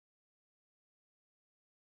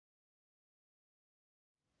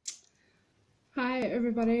Hi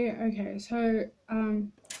everybody. Okay, so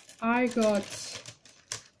I got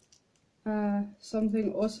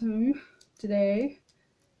something awesome today.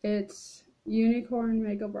 It's unicorn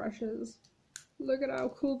makeup brushes. Look at how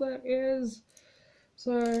cool that is.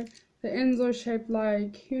 So the ends are shaped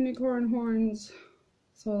like unicorn horns,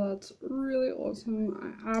 so that's really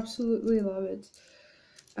awesome. I absolutely love it.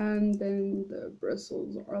 And then the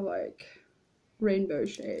bristles are like rainbow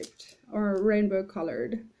shaped or rainbow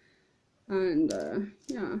colored. And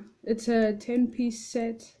yeah, it's a 10-piece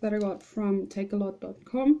set that I got from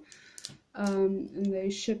takealot.com, and they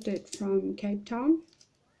shipped it from Cape Town.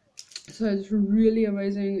 So it's really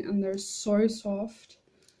amazing, and they're so soft,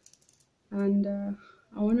 and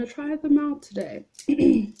I want to try them out today.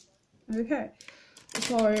 Okay,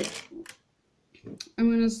 so I'm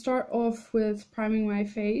going to start off with priming my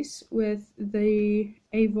face with the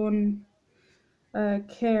Avon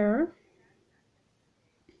Care.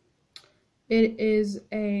 It is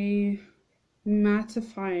a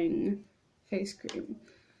mattifying face cream.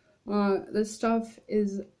 This stuff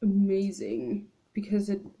is amazing because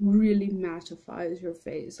it really mattifies your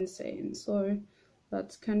face. Insane. So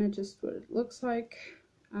that's kind of just what it looks like.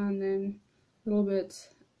 And then a little bit,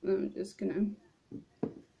 I'm just gonna,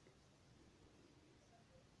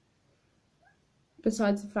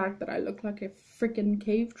 besides the fact that I look like a freaking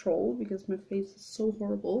cave troll because my face is so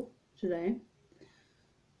horrible today.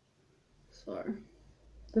 So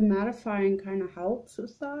the mattifying kind of helps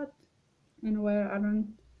with that in a way. I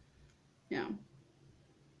don't, yeah.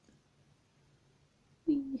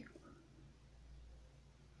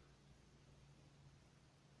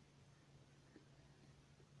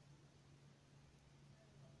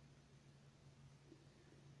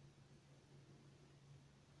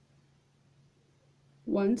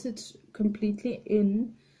 Once it's completely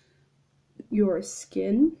in your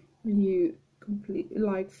skin, when you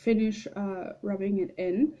finish rubbing it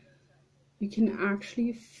in, you can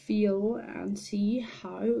actually feel and see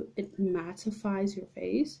how it mattifies your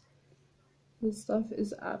face. This stuff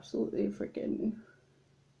is absolutely freaking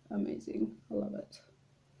amazing. I love it.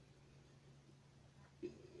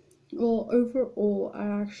 Well, overall,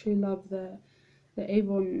 I actually love the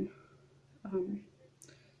Avon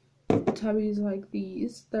tubbies like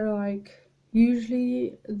these. They're like,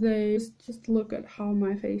 usually they just look at how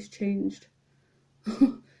my face changed.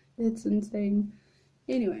 It's insane.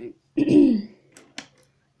 Anyway,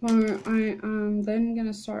 well, I am then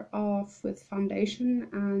gonna start off with foundation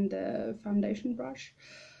and a foundation brush.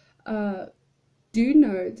 Do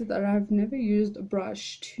note that I've never used a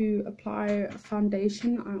brush to apply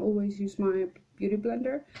foundation. I always use my beauty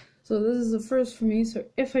blender. So this is the first for me, so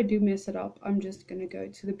if I do mess it up, I'm just gonna go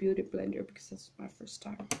to the beauty blender because this is my first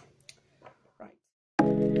time. Right.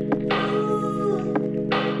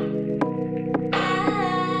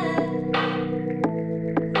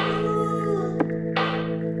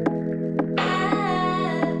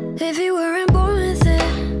 If you weren't born with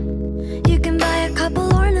it, you can buy a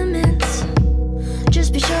couple ornaments.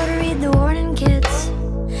 Just be sure to read the warning kits,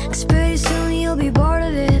 'cause pretty soon you'll be bored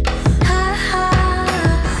of it. Ha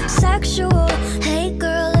ha, sexual. Hey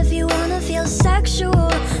girl, if you wanna feel sexual,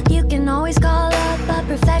 you can always call up a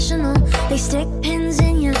professional. They stick pins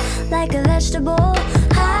in you like a vegetable.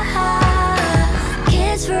 Ha ha,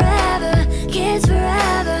 kids forever, kids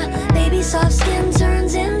forever. Baby soft skin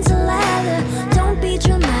turns into leather. Don't be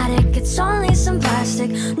dramatic, it's only some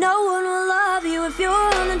plastic. No one will love you if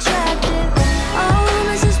you're unattractive. Oh,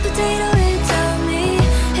 Mrs. Potato Head, tell me,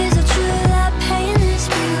 is it true that pain is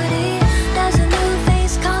beauty? Does a new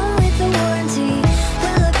face come with a warranty?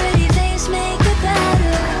 Will a pretty face make it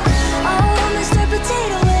better? Oh, Mr.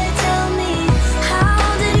 Potato Head, tell me,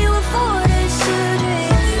 how did you afford this surgery?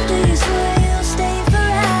 Do you swear you'll stay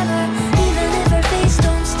forever, even if her face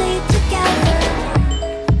don't stay together?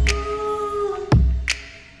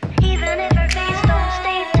 Even if her face don't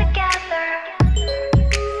stay together.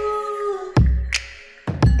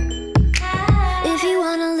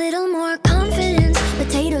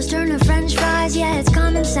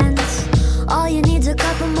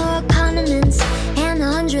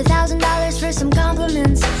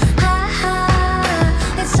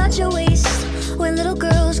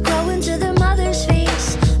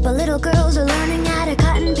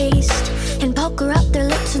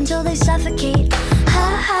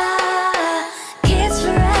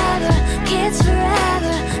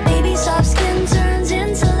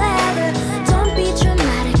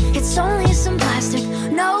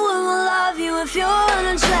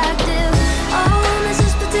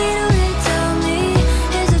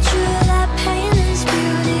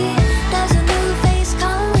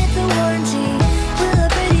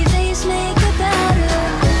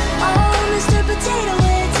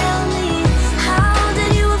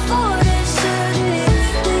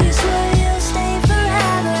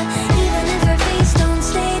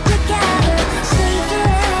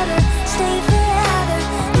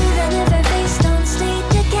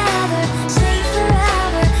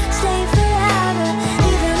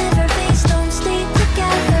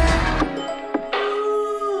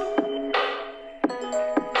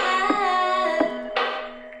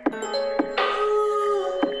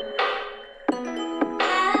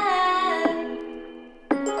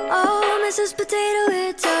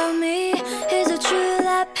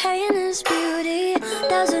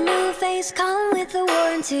 face come with a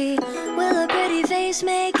warranty? Will a pretty face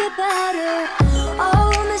make it better?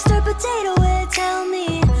 Oh, Mr. Potato Head, tell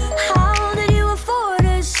me, how did you afford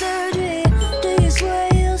a surgery? Do you swear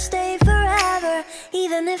you'll stay forever,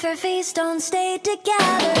 even if our face don't stay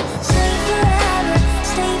together? Stay forever,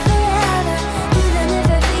 stay forever, even if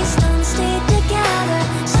our face don't stay together.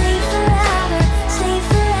 Stay forever, stay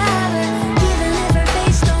forever, even if our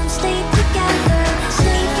face don't stay together.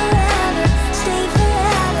 Stay forever, stay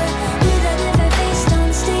forever, even if our face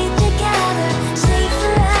don't stay together. Stay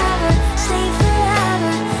forever, stay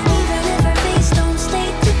forever, even if our face don't stay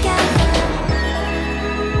together.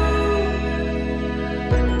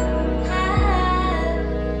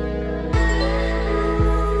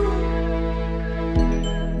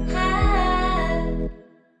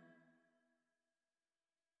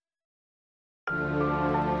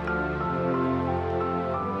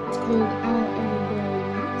 It's called LA Berry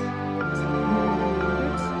Matte. It's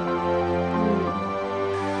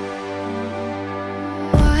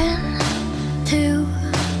One, two,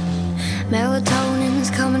 melatonin's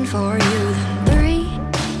coming for you. Then 3,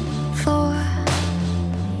 4,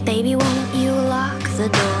 baby, won't you lock the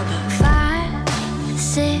door? But 5,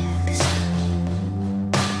 6,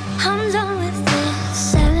 I'm done with this.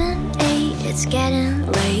 7, 8, it's getting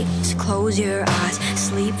late. So close your eyes,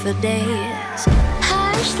 sleep for days.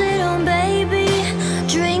 Hush, little baby,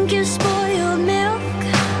 drink your spoiled milk.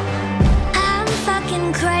 I'm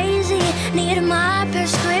fucking crazy, need my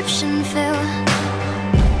prescription filled.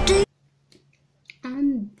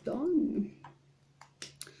 and done.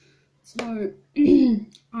 So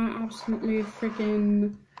I absolutely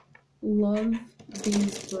freaking love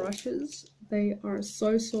these brushes. They are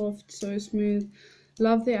so soft, so smooth.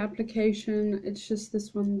 Love the application. It's just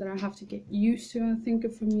this one that I have to get used to. I think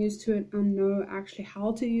if I'm used to it and know actually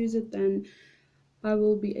how to use it, then I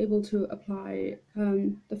will be able to apply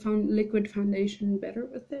the liquid foundation better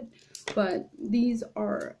with it. But these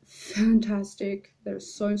are fantastic. They're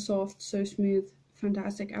so soft, so smooth,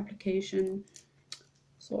 fantastic application.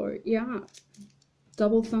 So yeah,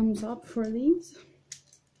 double thumbs up for these.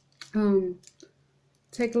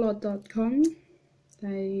 Takealot.com,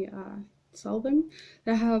 they sell them.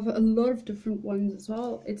 They have a lot of different ones as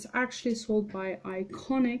well. It's actually sold by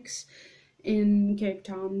Iconix in Cape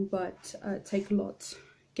Town, but Takealot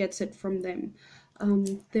gets it from them.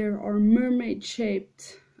 There are mermaid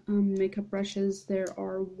shaped makeup brushes. There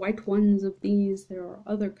are white ones of these. There are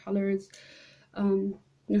other colors. You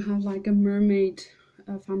have like a mermaid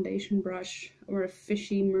foundation brush or a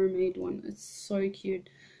fishy mermaid one. It's so cute,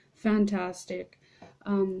 fantastic.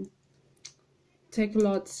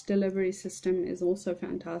 Takealot's delivery system is also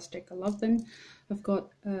fantastic. I love them. I've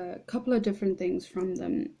got a couple of different things from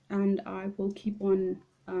them, and I will keep on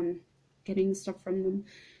getting stuff from them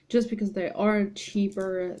just because they are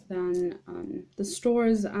cheaper than the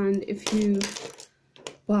stores. And if you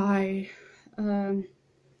buy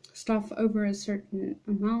stuff over a certain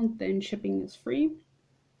amount, then shipping is free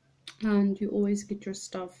and you always get your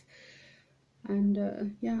stuff. And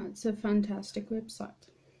yeah, it's a fantastic website.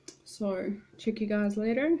 So check you guys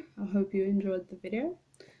later. I hope you enjoyed the video.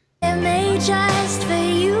 Made just for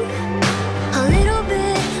you.